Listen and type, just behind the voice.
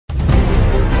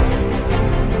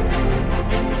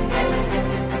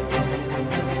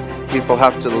people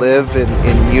have to live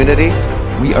in unity.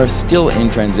 We are still in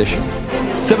transition.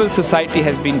 Civil society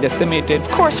has been decimated. Of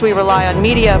course, we rely on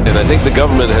media. And I think the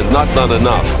government has not done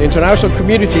enough. The international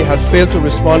community has failed to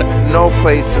respond. No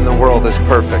place in the world is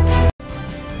perfect.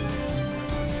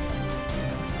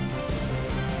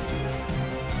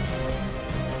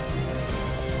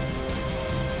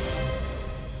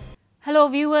 Hello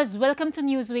viewers, welcome to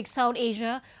Newsweek South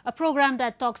Asia, a program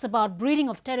that talks about breeding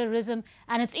of terrorism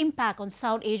and its impact on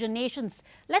South Asian nations.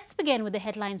 Let's begin with the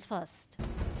headlines first.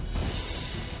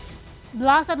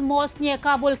 Blast at mosque near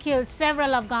Kabul killed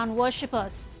several Afghan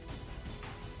worshippers.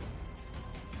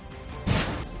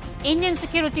 Indian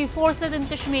security forces in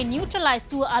Kashmir neutralized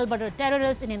 2 al-Badr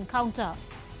terrorists in encounter.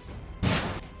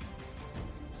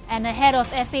 And ahead of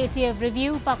FATF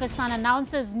review, Pakistan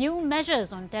announces new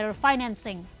measures on terror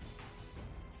financing.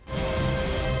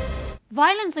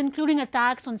 Violence, including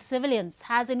attacks on civilians,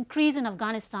 has increased in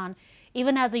Afghanistan,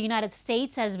 even as the United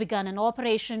States has begun an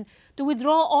operation to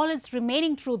withdraw all its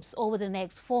remaining troops over the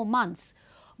next 4 months.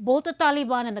 Both the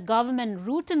Taliban and the government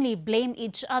routinely blame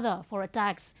each other for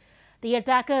attacks. The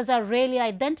attackers are rarely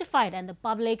identified, and the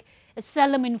public is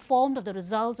seldom informed of the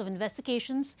results of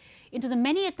investigations into the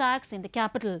many attacks in the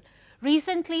capital.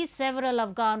 Recently, several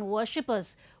Afghan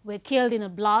worshippers were killed in a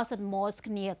blast at mosque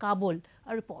near Kabul.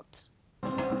 A report.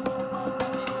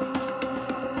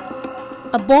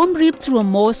 A bomb ripped through a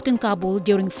mosque in Kabul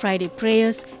during Friday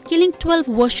prayers, killing 12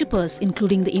 worshippers,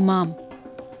 including the imam.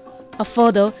 A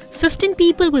further 15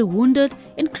 people were wounded,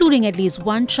 including at least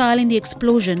 1 child in the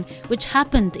explosion, which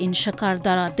happened in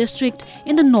Shakardara district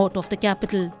in the north of the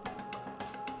capital.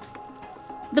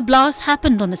 The blast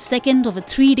happened on the second of a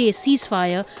 3-day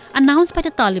ceasefire announced by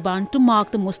the Taliban to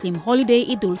mark the Muslim holiday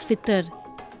Eid ul-Fitr.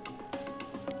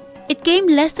 It came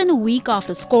less than a week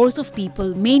after scores of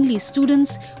people, mainly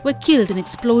students, were killed in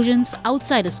explosions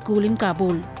outside a school in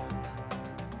Kabul.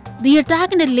 The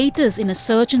attack ended latest in a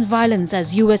surge in violence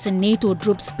as US and NATO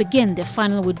troops began their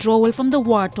final withdrawal from the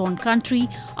war-torn country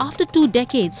after 2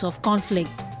 decades of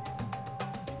conflict.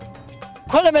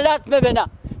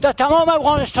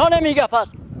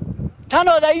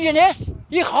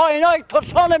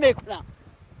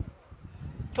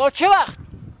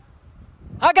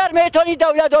 اگر میتونی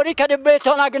دولتداری کنی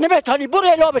بهتون اگر نمیتونی برو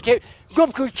الابته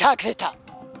گم کن چاکلتا.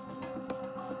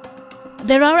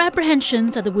 There are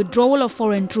apprehensions that the withdrawal of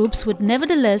foreign troops would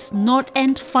nevertheless not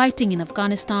end fighting in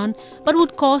Afghanistan but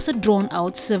would cause a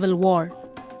drawn-out civil war.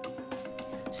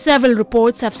 Several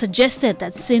reports have suggested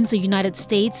that since the United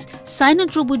States signed a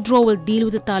troop withdrawal deal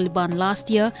with the Taliban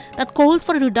last year that called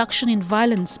for a reduction in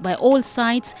violence by all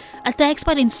sides, attacks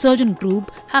by the insurgent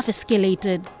group have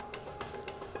escalated.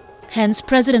 Hence,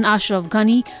 President Ashraf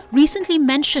Ghani recently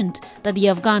mentioned that the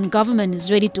Afghan government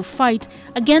is ready to fight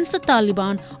against the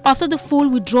Taliban after the full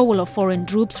withdrawal of foreign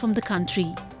troops from the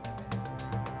country.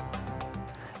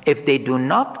 If they do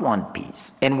not want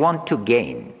peace and want to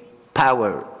gain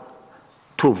power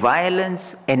through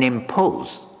violence and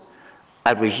impose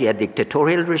a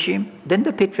dictatorial regime, then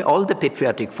all the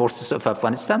patriotic forces of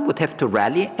Afghanistan would have to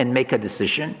rally and make a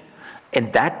decision.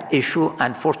 And that issue,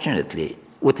 unfortunately,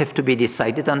 would have to be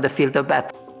decided on the field of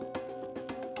battle.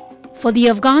 For the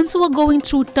Afghans who are going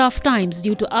through tough times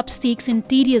due to upstakes in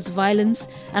tedious violence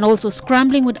and also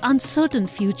scrambling with uncertain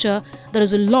future, there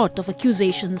is a lot of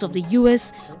accusations of the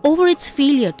US over its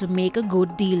failure to make a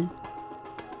good deal.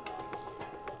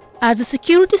 As the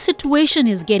security situation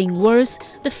is getting worse,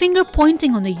 the finger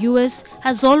pointing on the US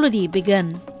has already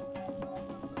begun.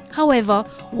 However,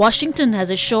 Washington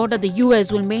has assured that the US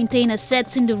will maintain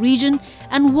assets in the region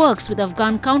and works with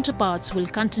Afghan counterparts will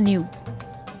continue.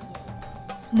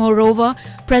 Moreover,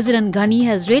 President Ghani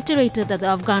has reiterated that the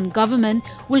Afghan government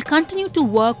will continue to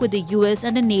work with the US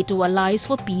and the NATO allies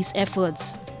for peace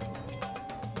efforts.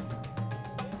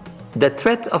 The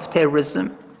threat of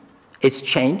terrorism is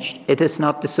changed, it has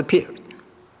not disappeared.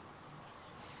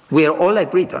 We are all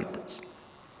agreed on this.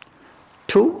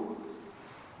 2,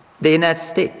 the United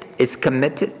States is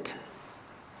committed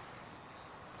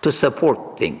to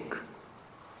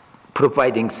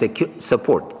providing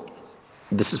support.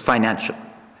 This is financial,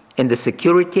 in the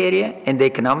security area, in the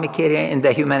economic area, in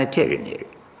the humanitarian area,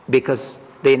 because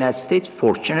the United States,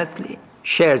 fortunately,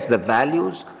 shares the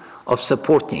values of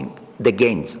supporting the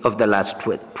gains of the last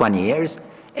 20 years,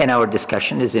 and our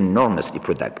discussion is enormously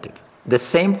productive. The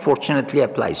same, fortunately,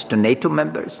 applies to NATO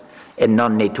members and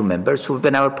non-NATO members who have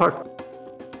been our partners.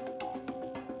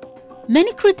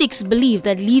 Many critics believe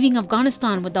that leaving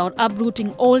Afghanistan without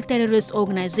uprooting all terrorist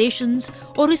organizations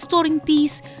or restoring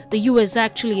peace, the US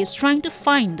actually is trying to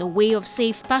find a way of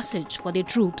safe passage for their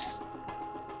troops.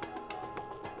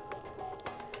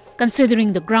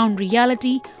 Considering the ground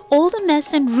reality, all the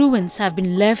mess and ruins have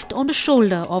been left on the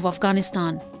shoulder of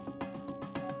Afghanistan.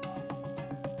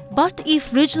 But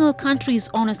if regional countries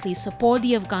honestly support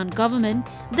the Afghan government,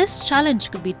 this challenge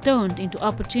could be turned into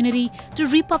opportunity to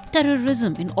reap up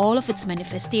terrorism in all of its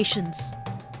manifestations.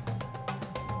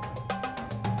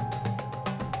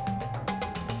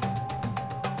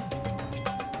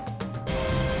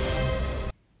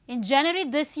 In January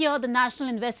this year, the National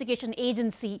Investigation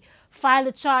Agency filed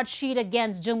a charge sheet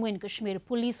against Jammu and Kashmir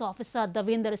police officer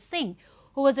Davinder Singh,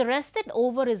 who was arrested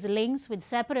over his links with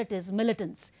separatist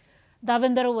militants.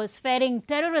 Davinder was ferrying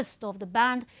terrorists of the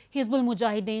band Hizbul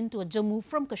Mujahideen to Jammu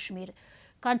from Kashmir.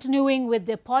 Continuing with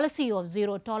their policy of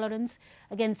zero tolerance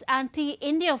against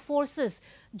anti-India forces,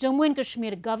 Jammu and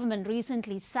Kashmir government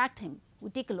recently sacked him. We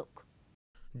take a look.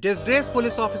 Disgraced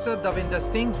police officer Davinder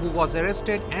Singh, who was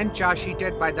arrested and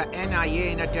charge-sheeted by the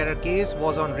NIA in a terror case,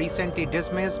 was recently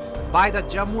dismissed by the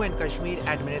Jammu and Kashmir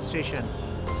administration.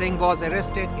 Singh was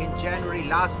arrested in January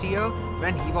last year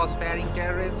when he was ferrying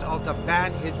terrorists of the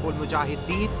band Hizbul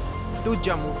Mujahideen to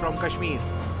Jammu from Kashmir.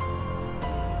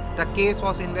 The case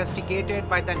was investigated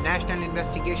by the National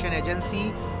Investigation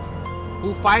Agency,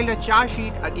 who filed a charge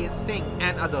sheet against Singh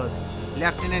and others.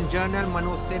 Lieutenant General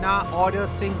Manoj Sinha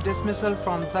ordered Singh's dismissal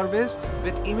from service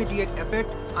with immediate effect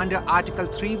under Article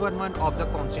 311 of the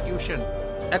Constitution.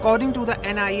 According to the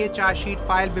NIA charge sheet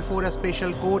filed before a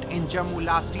special court in Jammu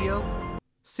last year,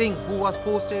 Singh, who was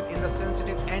posted in the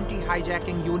sensitive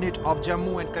anti-hijacking unit of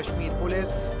Jammu and Kashmir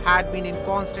Police, had been in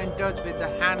constant touch with the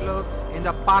handlers in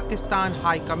the Pakistan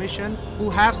High Commission, who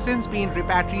have since been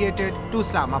repatriated to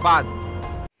Islamabad.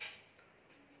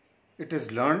 It is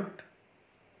learnt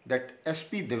that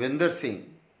SP Davinder Singh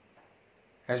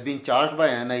has been charged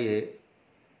by NIA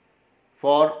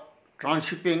for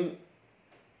transshipping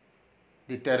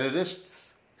the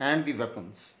terrorists and the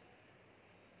weapons.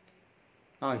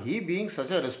 Now, he being such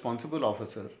a responsible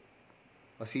officer,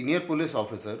 a senior police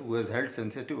officer who has held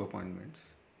sensitive appointments,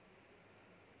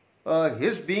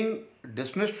 his being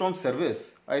dismissed from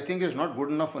service, I think, is not good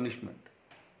enough punishment.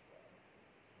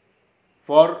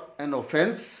 For an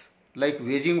offence like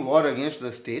waging war against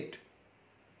the state,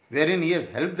 wherein he has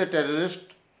helped the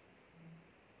terrorist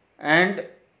and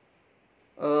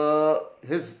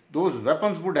those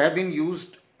weapons would have been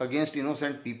used against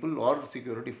innocent people or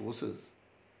security forces.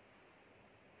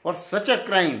 For such a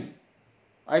crime,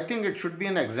 I think it should be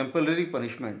an exemplary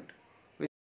punishment.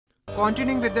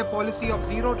 Continuing with their policy of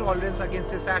zero tolerance against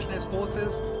secessionist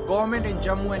forces, government in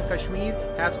Jammu and Kashmir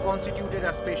has constituted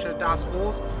a special task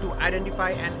force to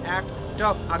identify and act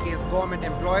tough against government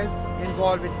employees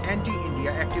involved in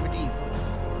anti-India activities.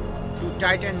 To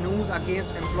tighten noose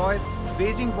against employees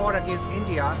waging war against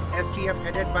India, STF,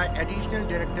 headed by Additional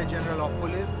Director General of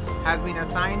Police, has been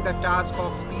assigned the task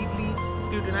of speedily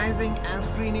scrutinizing and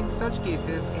screening such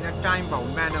cases in a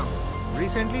time-bound manner.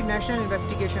 Recently, National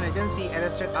Investigation Agency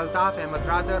arrested Altaf Ahmed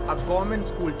Radar, a government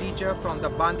school teacher from the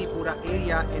Bandipora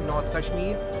area in North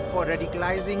Kashmir, for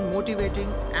radicalizing,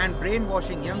 motivating and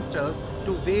brainwashing youngsters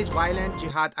to wage violent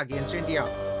jihad against India.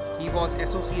 He was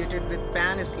associated with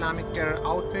pan-Islamic terror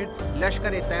outfit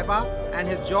Lashkar-e-Taiba, and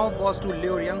his job was to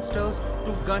lure youngsters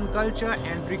to gun culture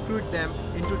and recruit them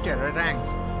into terror ranks.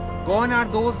 Gone are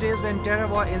those days when terror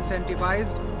was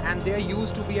incentivized and there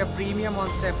used to be a premium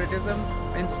on separatism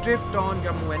and stripped on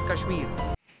Jammu and Kashmir.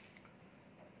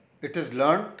 It is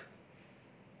learnt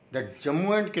that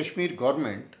Jammu and Kashmir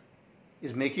government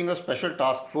is making a special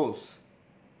task force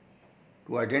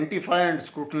to identify and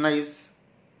scrutinize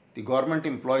the government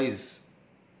employees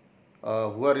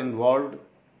who are involved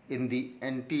in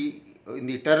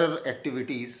the terror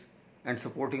activities and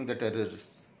supporting the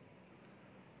terrorists.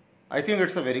 I think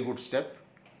it's a very good step,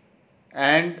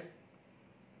 and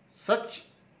such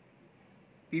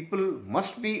people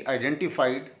must be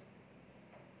identified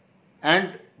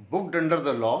and booked under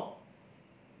the law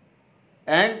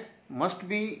and must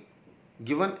be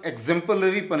given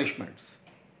exemplary punishments.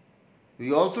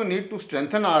 We also need to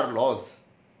strengthen our laws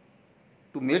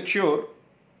to make sure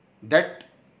that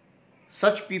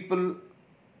such people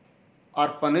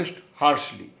are punished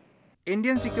harshly.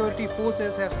 Indian security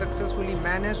forces have successfully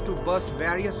managed to bust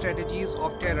various strategies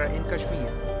of terror in Kashmir.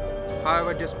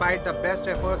 However, despite the best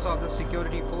efforts of the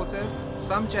security forces,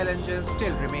 some challenges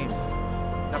still remain.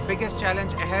 The biggest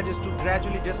challenge ahead is to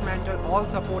gradually dismantle all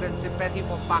support and sympathy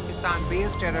for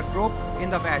Pakistan-based terror group in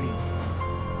the valley.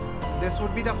 This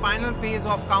would be the final phase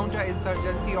of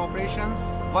counter-insurgency operations,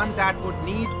 one that would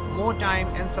need more time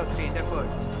and sustained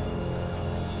efforts.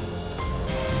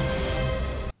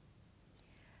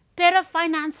 Terror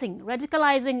financing,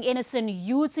 radicalizing innocent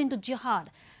youths into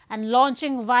jihad, and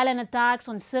launching violent attacks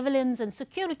on civilians and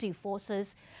security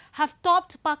forces have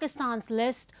topped Pakistan's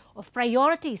list of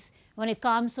priorities when it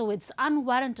comes to its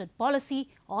unwarranted policy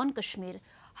on Kashmir.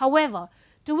 However,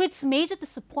 to its major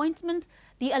disappointment,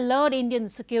 the alert Indian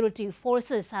security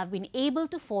forces have been able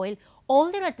to foil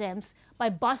all their attempts by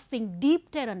busting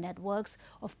deep terror networks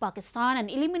of Pakistan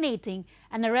and eliminating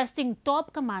and arresting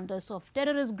top commanders of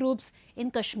terrorist groups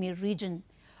in Kashmir region.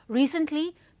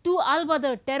 Recently, 2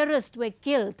 Al-Badr terrorists were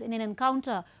killed in an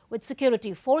encounter with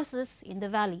security forces in the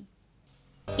valley.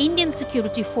 Indian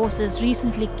security forces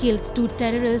recently killed 2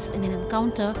 terrorists in an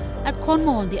encounter at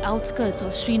Khonmo on the outskirts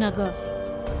of Srinagar.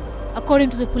 According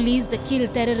to the police, the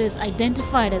killed terrorists,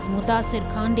 identified as Mudassir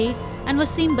Khande and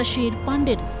Wasim Bashir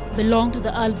Pandit, belonged to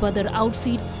the Al-Badr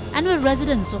outfit and were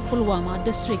residents of Pulwama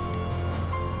district.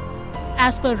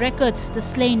 As per records, the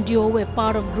slain duo were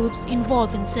part of groups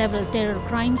involved in several terror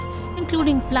crimes,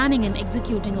 including planning and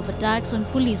executing of attacks on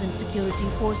police and security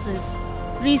forces.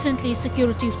 Recently,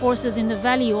 security forces in the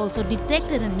valley also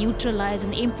detected and neutralized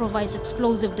an improvised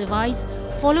explosive device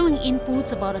following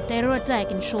inputs about a terror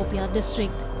attack in Shopia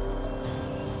district.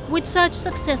 With such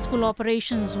successful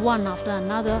operations one after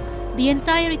another, the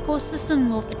entire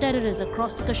ecosystem of terrorists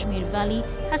across the Kashmir Valley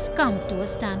has come to a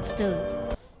standstill.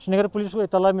 Srinagar police को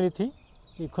इत्तला मिली थी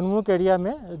कि खुनमुख area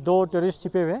में 2 terrorist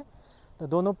छिपे हुए, तो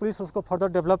दोनों police उसको further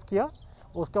develop किया।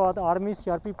 उसके बाद आर्मी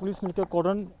सीआरपी पुलिस मिलकर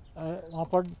कॉर्डन वहाँ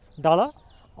पर डाला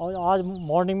और आज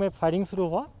मॉर्निंग में फायरिंग शुरू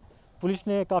हुआ। पुलिस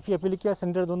ने काफ़ी अपील किया,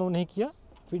 सेंटर दोनों नहीं किया।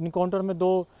 फिर इनकाउंटर में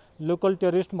 2 लोकल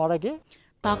टेररिस्ट मारा गए।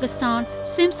 Pakistan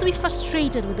seems to be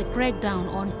frustrated with the crackdown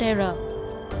on terror.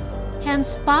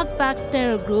 Hence, Pak-backed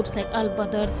terror groups like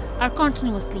Al-Badr are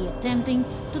continuously attempting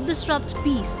to disrupt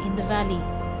peace in the valley.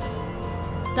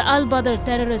 The Al-Badr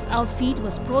terrorist outfit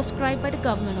was proscribed by the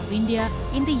government of India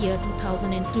in the year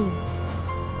 2002.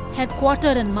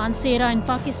 Headquartered in Mansehra in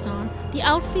Pakistan, the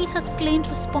outfit has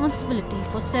claimed responsibility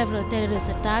for several terrorist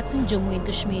attacks in Jammu and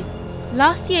Kashmir.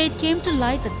 Last year, it came to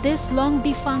light that this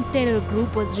long-defunct terror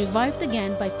group was revived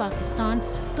again by Pakistan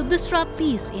to disrupt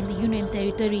peace in the Union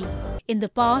Territory. In the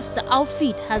past, the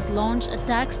outfit has launched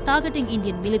attacks targeting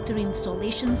Indian military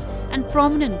installations and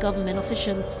prominent government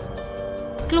officials.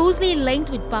 Closely linked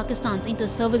with Pakistan's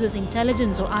Inter-Services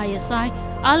Intelligence or ISI,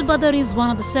 Al-Badr is one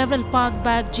of the several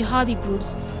Pak-backed jihadi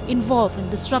groups involved in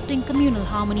disrupting communal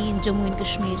harmony in Jammu and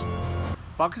Kashmir.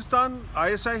 Pakistan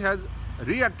ISI has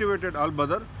reactivated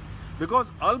Al-Badr because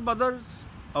Al-Badr's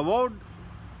avowed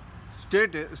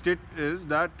state is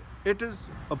that it is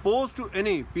opposed to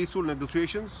any peaceful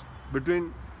negotiations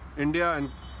between India and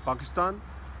Pakistan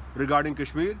regarding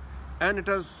Kashmir, and it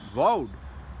has vowed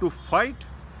to fight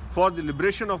for the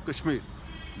liberation of Kashmir.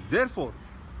 Therefore,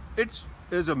 it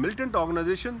is a militant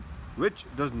organization which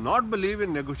does not believe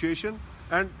in negotiation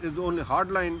and is only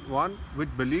hardline one which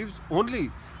believes only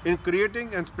in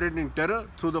creating and spreading terror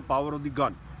through the power of the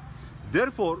gun.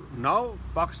 Therefore, now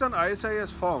Pakistan ISI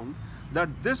has found that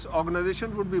this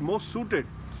organization would be most suited,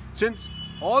 since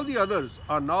all the others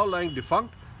are now lying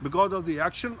defunct because of the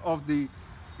action of the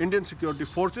Indian security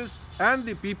forces and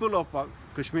the people of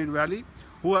Kashmir Valley,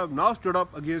 who have now stood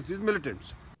up against these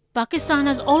militants. Pakistan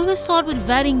has always sought with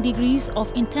varying degrees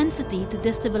of intensity to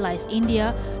destabilize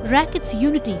India, wreck its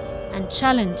unity and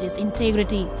challenge its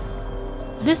integrity.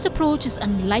 This approach is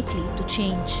unlikely to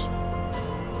change.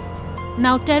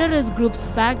 Now, terrorist groups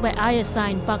backed by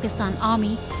ISI and Pakistan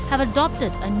Army have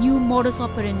adopted a new modus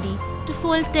operandi to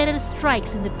foil terrorist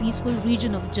strikes in the peaceful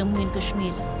region of Jammu and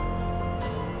Kashmir.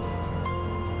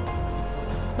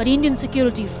 But Indian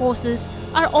security forces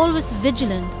are always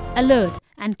vigilant, alert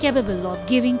and capable of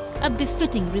giving a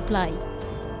befitting reply.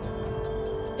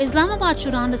 Islamabad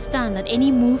should understand that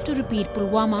any move to repeat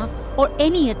Pulwama or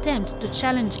any attempt to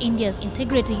challenge India's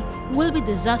integrity will be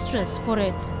disastrous for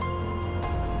it.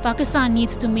 Pakistan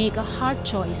needs to make a hard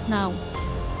choice now.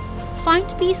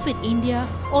 Find peace with India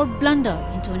or blunder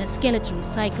into an escalatory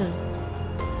cycle.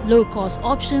 Low-cost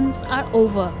options are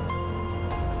over.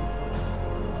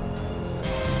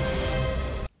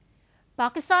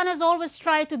 Pakistan has always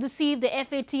tried to deceive the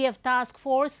FATF task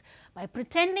force by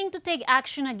pretending to take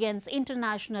action against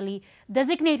internationally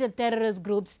designated terrorist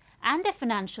groups and their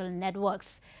financial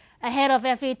networks. Ahead of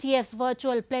FATF's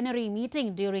virtual plenary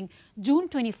meeting during June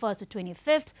 21st to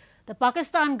 25th, the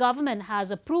Pakistan government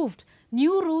has approved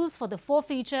new rules for the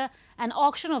forfeiture and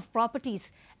auction of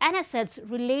properties and assets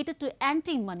related to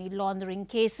anti-money laundering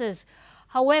cases.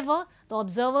 However, the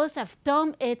observers have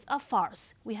termed it a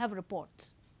farce. We have a report.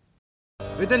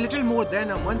 With a little more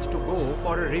than a month to go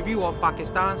for a review of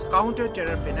Pakistan's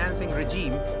counter-terror financing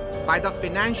regime, by the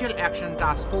Financial Action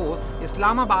Task Force,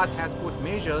 Islamabad has put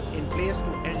measures in place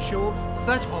to ensure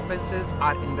such offences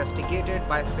are investigated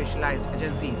by specialised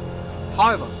agencies.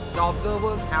 However, the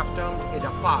observers have termed it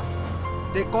a farce.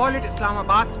 They call it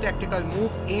Islamabad's tactical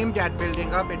move aimed at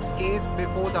building up its case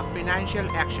before the Financial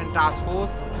Action Task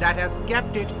Force that has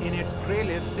kept it in its grey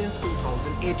list since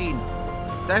 2018.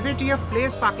 The FATF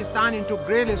placed Pakistan into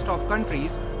grey list of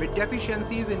countries with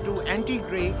deficiencies into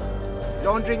anti-grey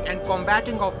laundering and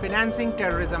combating of financing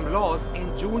terrorism laws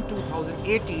in June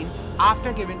 2018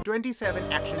 after giving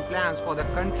 27 action plans for the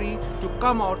country to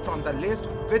come out from the list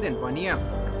within 1 year.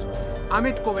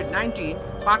 Amid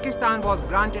COVID-19, Pakistan was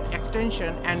granted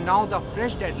extension and now the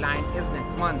fresh deadline is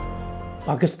next month.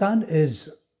 Pakistan is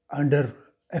under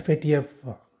FATF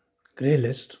grey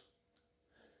list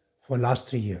for last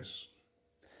 3 years.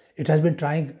 It has been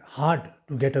trying hard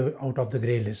to get out of the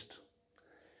grey list.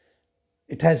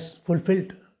 It has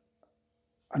fulfilled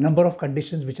a number of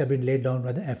conditions which have been laid down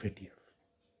by the FATF.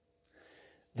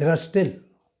 There are still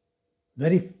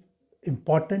very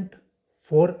important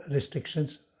 4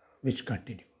 restrictions which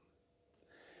continue.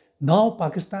 Now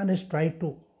Pakistan has tried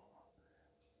to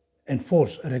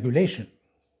enforce a regulation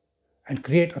and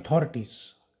create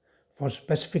authorities for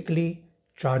specifically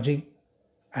charging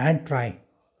and trying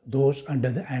those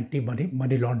under the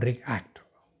Anti-Money Laundering Act.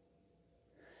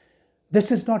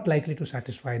 This is not likely to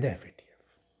satisfy the FATF.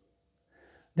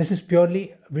 This is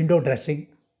purely window dressing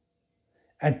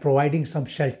and providing some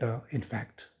shelter, in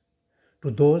fact, to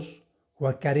those who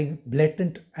are carrying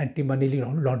blatant anti-money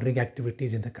laundering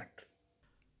activities in the country.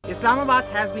 Islamabad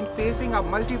has been facing a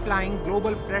multiplying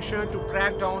global pressure to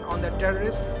crack down on the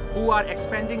terrorists who are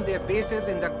expanding their bases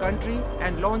in the country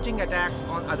and launching attacks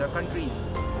on other countries.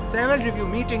 Several review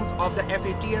meetings of the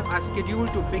FATF are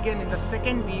scheduled to begin in the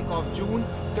second week of June,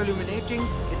 culminating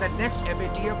in the next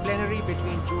FATF plenary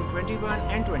between June 21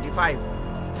 and 25.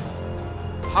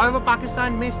 However,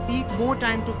 Pakistan may seek more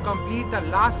time to complete the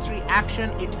last 3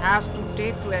 actions it has to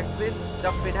take to exit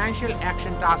the Financial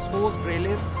Action Task Force grey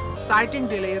list, citing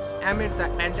delays amid the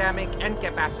pandemic and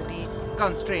capacity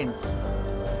constraints.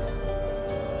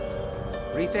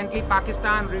 Recently,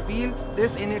 Pakistan revealed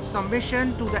this in its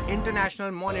submission to the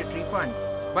International Monetary Fund.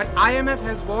 But IMF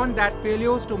has warned that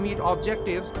failures to meet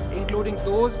objectives, including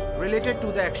those related to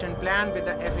the action plan with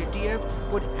the FATF,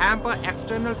 could hamper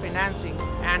external financing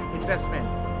and investment.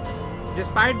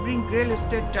 Despite being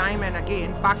grey-listed time and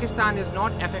again, Pakistan is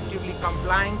not effectively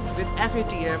complying with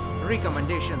FATF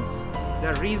recommendations.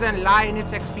 The reason lies in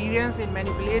its experience in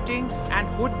manipulating and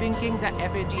hoodwinking the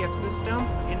FATF system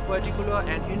in particular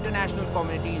and international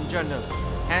community in general.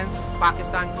 Hence,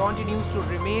 Pakistan continues to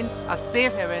remain a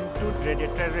safe haven to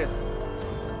dreaded terrorists.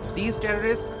 These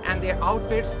terrorists and their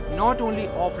outfits not only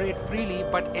operate freely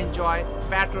but enjoy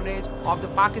patronage of the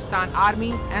Pakistan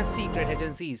Army and secret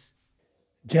agencies.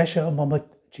 Jaish-e-Mohammed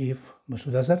Chief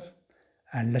Masood Azhar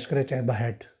and Lashkar-e-Taiba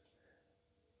head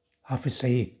Hafiz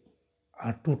Saeed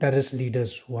are 2 terrorist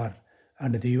leaders who are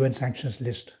under the UN sanctions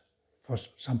list for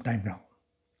some time now.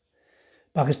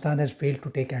 Pakistan has failed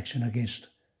to take action against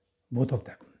both of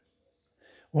them.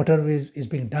 Whatever is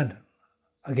being done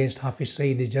against Hafiz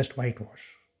Saeed is just whitewash.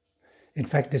 In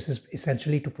fact, this is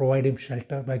essentially to provide him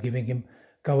shelter by giving him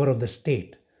cover of the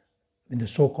state in the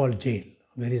so-called jail,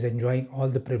 where he is enjoying all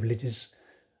the privileges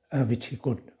which he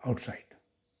could outside.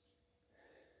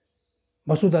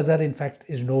 Masood Azhar, in fact,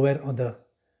 is nowhere on the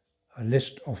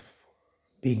list of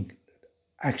being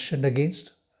actioned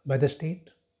against by the state.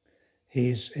 He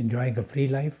is enjoying a free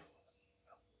life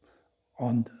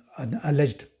on an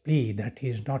alleged plea that he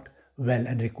is not well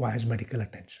and requires medical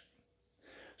attention.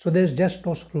 So there is just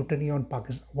no scrutiny on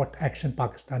what action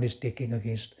Pakistan is taking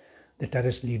against the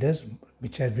terrorist leaders,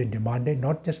 which has been demanded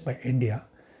not just by India,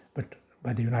 but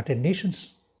by the United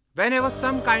Nations. Whenever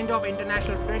some kind of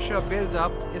international pressure builds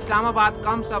up, Islamabad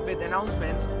comes up with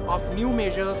announcements of new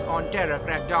measures on terror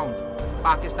crackdown.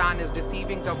 Pakistan is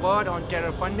receiving the word on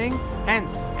terror funding,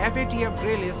 hence FATF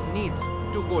grey list needs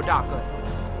to go darker.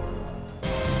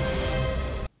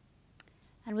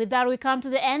 And with that, we come to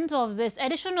the end of this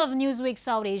edition of Newsweek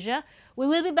South Asia. We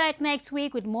will be back next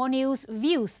week with more news,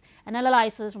 views and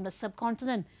analyses from the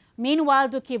subcontinent. Meanwhile,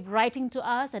 do keep writing to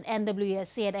us at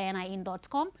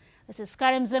nwsc@anin.com. This is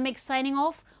Karim Zimik signing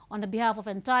off on the behalf of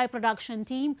the entire production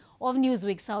team of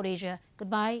Newsweek South Asia.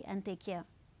 Goodbye and take care.